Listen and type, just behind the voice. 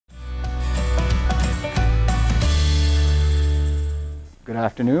Good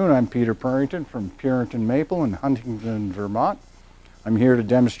afternoon, I'm Peter Purinton from Purinton Maple in Huntington, Vermont. I'm here to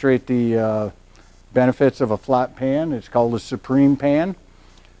demonstrate the benefits of a flat pan. It's called a Supreme pan.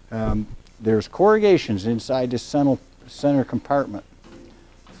 There's corrugations inside this center compartment.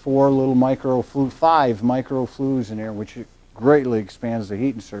 5 micro flues in there, which greatly expands the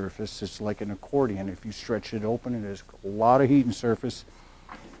heating surface. It's like an accordion. If you stretch it open, there's a lot of heating surface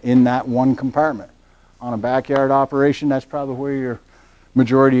in that one compartment. On a backyard operation, that's probably where your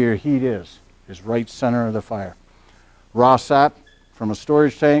majority of your heat is right center of the fire. Raw sap from a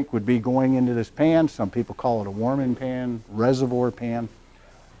storage tank would be going into this pan. Some people call it a warming pan, reservoir pan.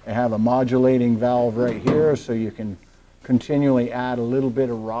 They have a modulating valve right here, so you can continually add a little bit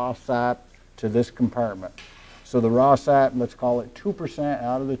of raw sap to this compartment. So the raw sap, let's call it 2%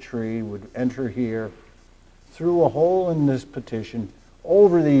 out of the tree, would enter here through a hole in this petition,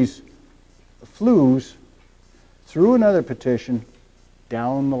 over these flues, through another petition,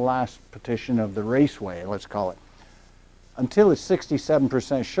 down the last petition of the raceway, let's call it, until it's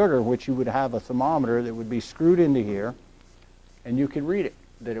 67% sugar, which you would have a thermometer that would be screwed into here, and you could read it,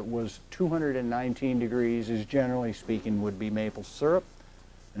 that it was 219 degrees, is generally speaking would be maple syrup,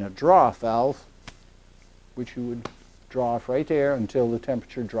 and a draw-off valve, which you would draw off right there until the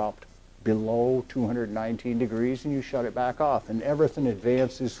temperature dropped below 219 degrees, and you shut it back off, and everything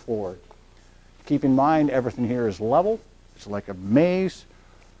advances forward. Keep in mind, everything here is level. It's like a maze.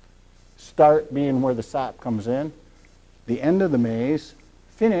 Start being where the sap comes in. The end of the maze,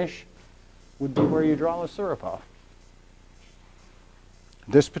 finish, would be where you draw the syrup off.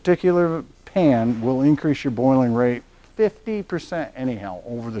 This particular pan will increase your boiling rate 50% anyhow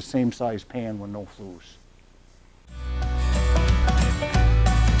over the same size pan with no flues.